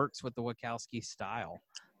just works with the Wachowski style.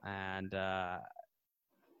 And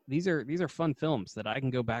these are fun films that I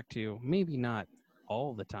can go back to, maybe not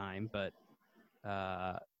all the time, but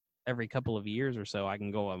every couple of years or so I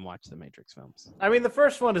can go and watch the Matrix films. I mean, the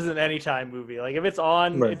first one is an anytime movie. Like if it's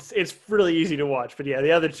on, Right. it's really easy to watch. But yeah,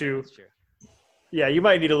 the other two, That's true. yeah, you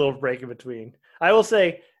might need a little break in between. I will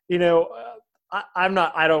say,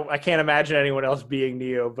 I can't imagine anyone else being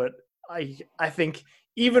Neo, but I think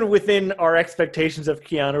even within our expectations of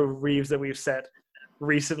Keanu Reeves that we've set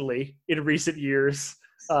recently in recent years,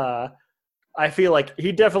 I feel like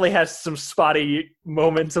he definitely has some spotty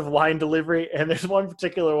moments of line delivery. And there's one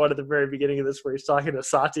particular one at the very beginning of this where he's talking to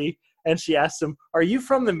Sati and she asks him, "Are you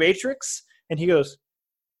from the Matrix?" And he goes,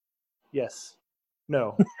 "Yes.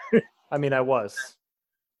 No. I mean, I was."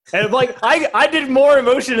 And like, I did more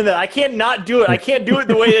emotion in that. I can't not do it. I can't do it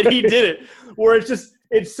the way that he did it, where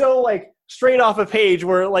it's so like straight off a page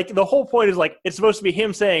where like the whole point is like, it's supposed to be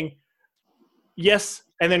him saying yes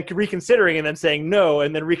and then reconsidering and then saying no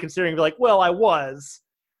and then reconsidering, be like, well, I was.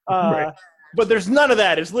 Right. But there's none of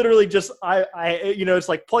that. It's literally just, it's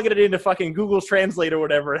like plugging it into fucking Google's Translate or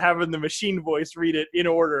whatever and having the machine voice read it in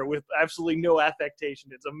order with absolutely no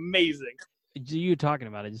affectation. It's amazing. You talking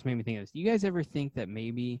about it just made me think of this. Do you guys ever think that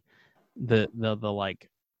maybe the like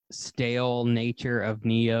stale nature of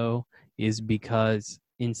Neo is because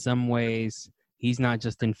in some ways he's not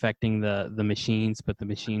just infecting the machines, but the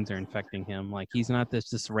machines are infecting him? Like he's not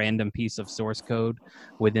this random piece of source code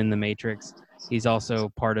within the Matrix. He's also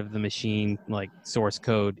part of the machine like source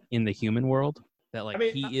code in the human world.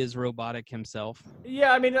 That he is robotic himself.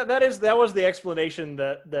 Yeah, I mean that was the explanation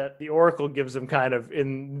that the Oracle gives him kind of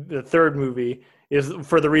in the third movie, is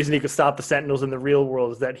for the reason he could stop the Sentinels in the real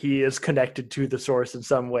world is that he is connected to the source in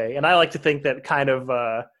some way. And I like to think that kind of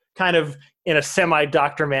in a semi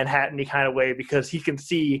Dr. Manhattan-y kind of way, because he can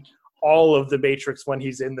see all of the Matrix when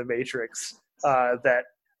he's in the Matrix. That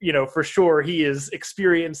for sure he is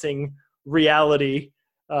experiencing reality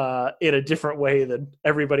in a different way than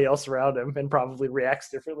everybody else around him, and probably reacts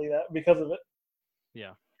differently because of it.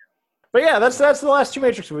 Yeah. But yeah, that's the last two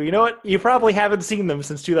Matrix movies. You know what? You probably haven't seen them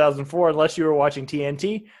since 2004 unless you were watching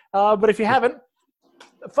TNT. But if you haven't,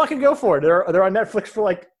 fucking go for it. They're on Netflix for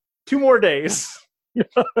like 2 more days.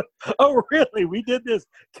 Oh, really? We did this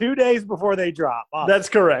 2 days before they drop. Awesome. That's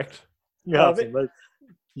correct. Awesome. But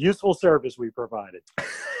useful service we provided.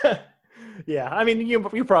 Yeah, I mean,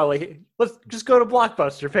 you probably let's just go to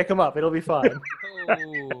Blockbuster, pick them up. It'll be fine.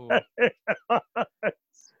 Oh.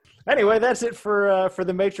 Anyway, that's it for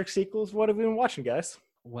the Matrix sequels. What have we been watching, guys?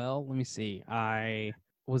 Well, let me see. I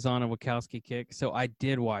was on a Wachowski kick, so I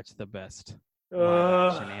did watch the best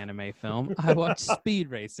live-action anime film. I watched Speed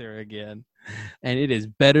Racer again, and it is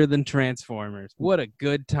better than Transformers. What a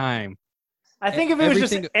good time. I think if it was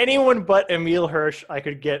just anyone but Emile Hirsch, I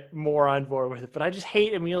could get more on board with it. But I just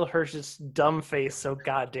hate Emile Hirsch's dumb face so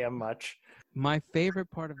goddamn much. My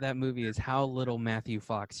favorite part of that movie is how little Matthew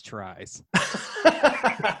Fox tries.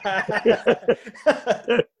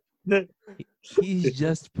 He's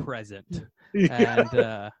just present.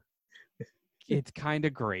 And it's kind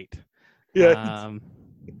of great. Yeah.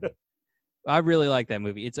 I really like that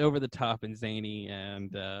movie. It's over the top and zany,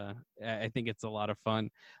 and I think it's a lot of fun.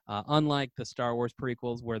 Unlike the Star Wars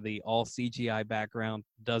prequels, where the all CGI background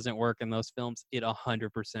doesn't work in those films, it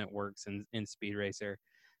 100% works in Speed Racer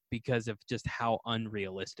because of just how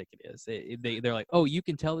unrealistic it is. They're like, oh, you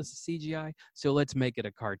can tell this is CGI, so let's make it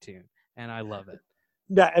a cartoon, and I love it.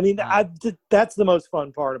 Yeah, I mean, that's the most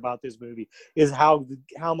fun part about this movie is how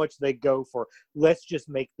much they go for. Let's just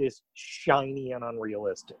make this shiny and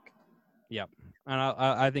unrealistic. Yep, and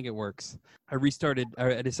I think it works. I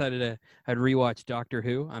decided I'd rewatch Doctor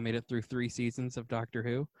Who. I made it through 3 seasons of Doctor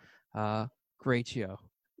Who. Great show.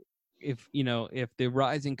 If the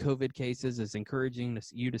rising COVID cases is encouraging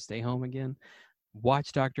you to stay home again,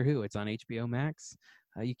 watch Doctor Who. It's on HBO Max.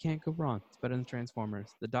 You can't go wrong. It's better than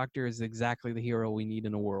Transformers. The Doctor is exactly the hero we need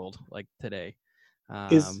in a world like today.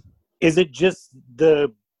 Is it just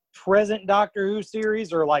the present Doctor Who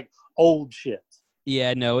series or like old shit?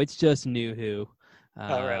 Yeah, no, it's just New Who.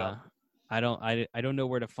 Right. I don't know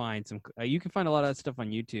where to find some. You can find a lot of that stuff on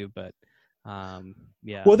YouTube, but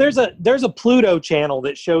yeah. Well, there's a Pluto channel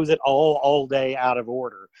that shows it all day out of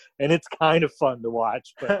order, and it's kind of fun to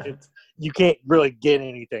watch, but you can't really get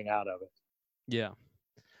anything out of it. Yeah,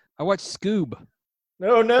 I watched Scoob.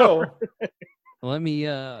 No. Let me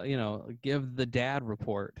give the dad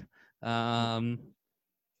report.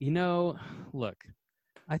 Look,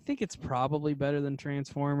 I think it's probably better than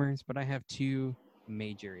Transformers, but I have 2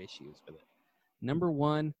 major issues with it. Number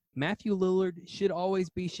 1, Matthew Lillard should always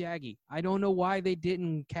be Shaggy. I don't know why they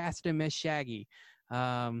didn't cast him as Shaggy.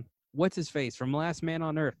 What's his face from Last Man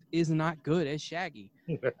on Earth is not good as Shaggy.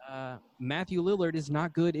 Matthew Lillard is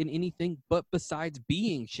not good in anything but besides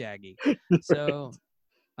being Shaggy. So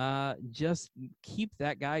just keep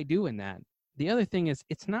that guy doing that. The other thing is,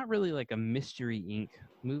 it's not really like a Mystery Inc.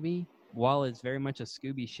 movie. While it's very much a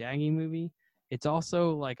Scooby Shaggy movie, it's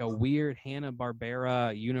also like a weird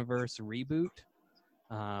Hanna-Barbera universe reboot.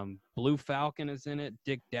 Blue Falcon is in it.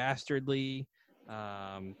 Dick Dastardly.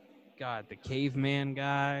 The caveman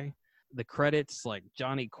guy. The credits, like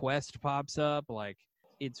Johnny Quest pops up. Like,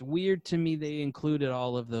 it's weird to me they included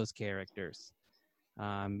all of those characters.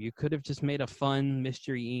 You could have just made a fun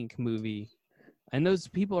Mystery Inc. movie. And those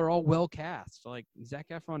people are all well cast. Like, Zac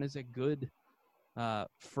Efron is a good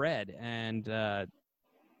Fred. And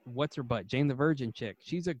what's her butt? Jane the Virgin chick.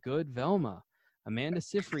 She's a good Velma. Amanda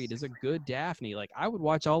Seyfried is a good Daphne. Like, I would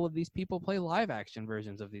watch all of these people play live action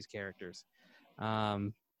versions of these characters.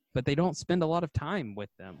 But they don't spend a lot of time with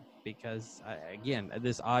them because, again,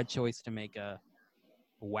 this odd choice to make a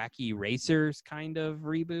wacky racers kind of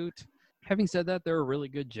reboot. Having said that, there are really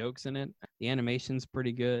good jokes in it. The animation's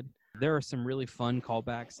pretty good. There are some really fun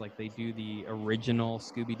callbacks, like they do the original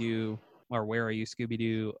Scooby-Doo or Where Are You,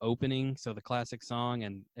 Scooby-Doo opening, so the classic song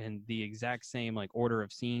and the exact same like order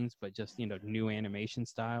of scenes, but just new animation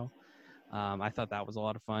style. I thought that was a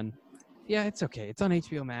lot of fun. Yeah, it's okay. It's on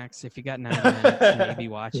HBO Max. If you got 90 minutes, maybe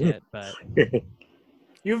watch it. But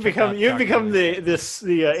You've become the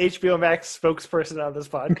HBO Max spokesperson on this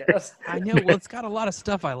podcast. I know. Well, it's got a lot of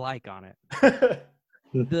stuff I like on it.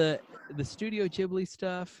 The Studio Ghibli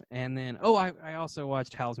stuff, and then I also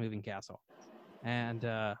watched Howl's Moving Castle, and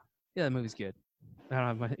yeah, the movie's good.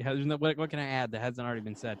 I don't know, what can I add that hasn't already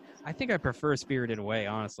been said? I think I prefer Spirited Away,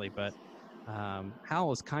 honestly, but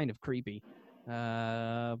Howl is kind of creepy.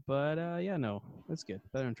 Yeah, no, that's good.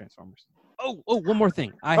 Better than Transformers. Oh, one more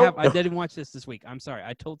thing. I didn't watch this week. I'm sorry.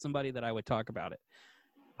 I told somebody that I would talk about it.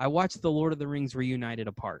 I watched The Lord of the Rings Reunited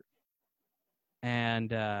Apart.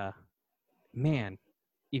 And man,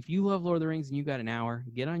 if you love Lord of the Rings and you got an hour,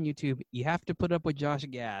 get on YouTube. You have to put up with Josh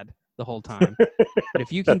Gad the whole time. But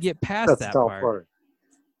if you can get past that part,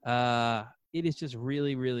 it is just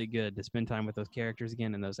really, really good to spend time with those characters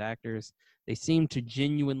again and those actors. They seem to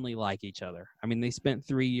genuinely like each other. I mean, they spent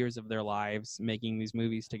 3 years of their lives making these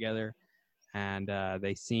movies together, and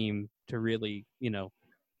they seem to really,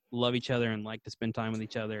 love each other and like to spend time with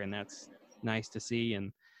each other, and that's nice to see.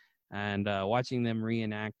 And watching them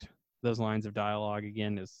reenact those lines of dialogue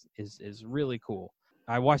again is really cool.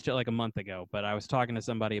 I watched it like a month ago, but I was talking to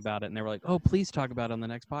somebody about it, and they were like, "Oh, please talk about it on the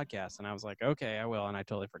next podcast." And I was like, "Okay, I will," and I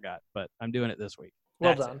totally forgot. But I'm doing it this week.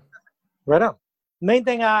 Well done. Right on. Main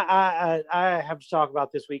thing I have to talk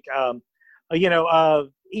about this week,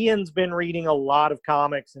 Ian's been reading a lot of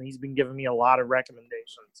comics, and he's been giving me a lot of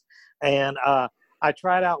recommendations. And I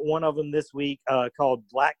tried out one of them this week called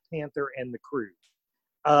Black Panther and the Crew.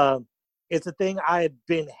 It's a thing I had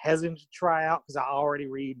been hesitant to try out because I already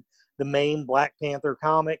read the main Black Panther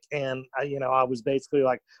comic, and I was basically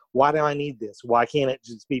like, why do I need this? Why can't it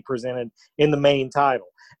just be presented in the main title?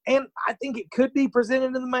 And I think it could be presented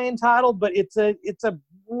in the main title, but it's a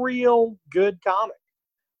real good comic.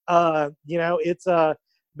 It's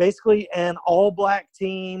basically an all black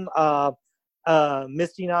team,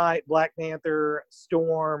 Misty Knight, Black Panther,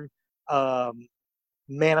 Storm,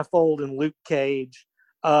 Manifold, and Luke Cage.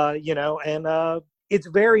 It's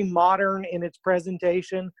very modern in its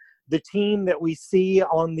presentation. The team that we see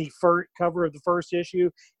on the cover of the first issue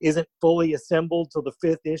isn't fully assembled till the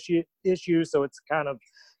 5th issue, so it's kind of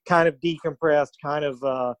decompressed, kind of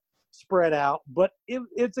spread out, but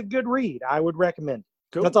it's a good read. I would recommend.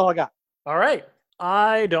 Cool. That's all I got. All right.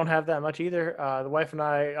 I don't have that much either. The wife and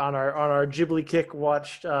I on our Ghibli kick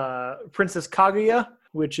watched Princess Kaguya,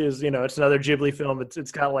 which is, it's another Ghibli film.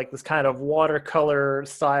 It's got like this kind of watercolor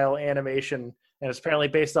style animation, and it's apparently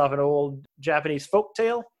based off an old Japanese folk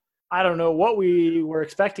tale. I don't know what we were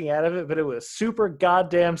expecting out of it, but it was super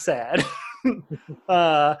goddamn sad.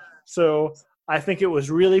 So I think it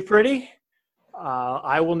was really pretty.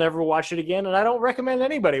 I will never watch it again, and I don't recommend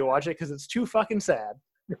anybody watch it because it's too fucking sad.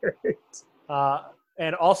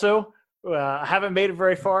 And also, I haven't made it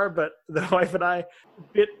very far, but the wife and I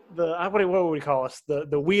bit what would we call us? The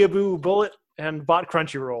weeaboo bullet and bought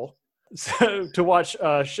Crunchyroll to watch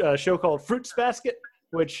a show called Fruits Basket,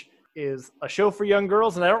 which is a show for young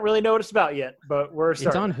girls, and I don't really know what it's about yet, but we're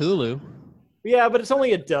starting. It's on Hulu. Yeah, but it's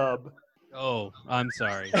only a dub. Oh, I'm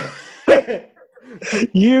sorry.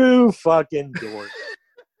 You fucking dork.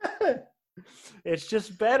 It's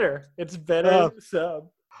just better. It's better sub.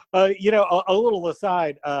 A little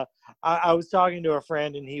aside, I was talking to a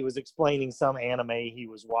friend, and he was explaining some anime he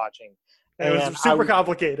was watching. And it was super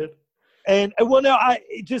complicated. And well, no, I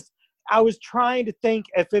was trying to think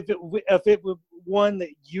if it was one that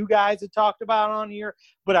you guys had talked about on here,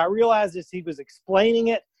 but I realized as he was explaining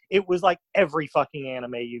it, it was like every fucking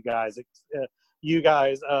anime you guys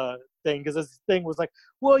thing, because this thing was like,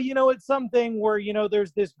 well, it's something where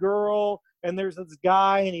there's this girl and there's this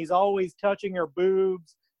guy and he's always touching her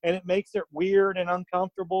boobs and it makes it weird and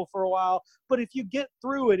uncomfortable for a while, but if you get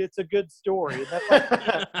through it, it's a good story. And that's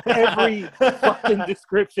like every fucking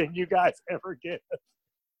description you guys ever give.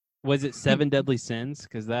 Was it Seven Deadly Sins?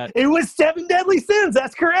 Because it was Seven Deadly Sins.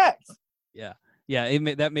 That's correct. Yeah.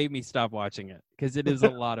 That made me stop watching it because it is a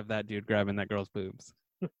lot of that dude grabbing that girl's boobs.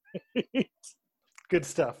 Good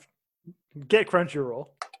stuff. Get Crunchyroll.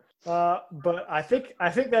 But I think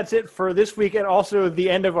that's it for this week, and also the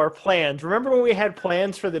end of our plans. Remember when we had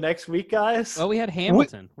plans for the next week, guys? Oh, we had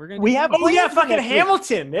Hamilton. Fucking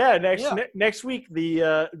Hamilton. Yeah, next week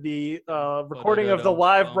the recording of the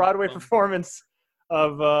live Broadway performance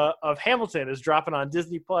of Hamilton is dropping on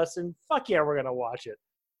Disney Plus, and fuck yeah, we're gonna watch it.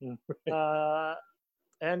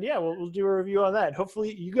 And yeah, we'll do a review on that.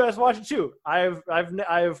 Hopefully, you guys watch it too. I've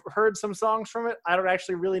heard some songs from it. I don't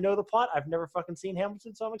actually really know the plot. I've never fucking seen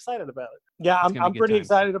Hamilton, so I'm excited about it. Yeah, I'm pretty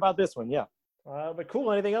excited about this one. Yeah. But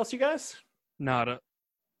cool. Anything else, you guys? Nada.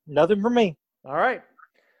 Nothing for me. All right.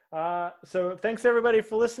 So thanks everybody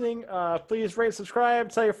for listening. Please rate, subscribe,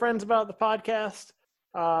 tell your friends about the podcast.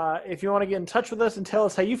 If you want to get in touch with us and tell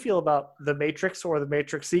us how you feel about The Matrix or the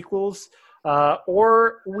Matrix sequels,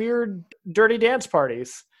 or weird dirty dance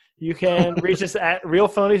parties, you can reach us at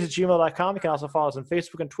realphonies@gmail.com. You can also follow us on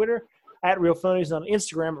Facebook and Twitter at realphonies, and on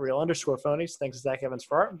Instagram at real_phonies. Thanks to Zach Evans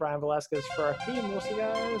for art and Brian Velasquez for our theme. We'll see you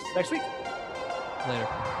guys next week. Later.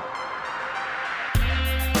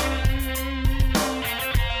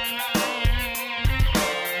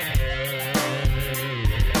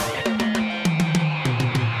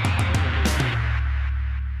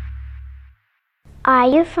 Are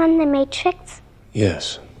you from the Matrix?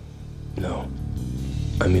 Yes. No.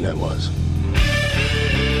 I mean, I was.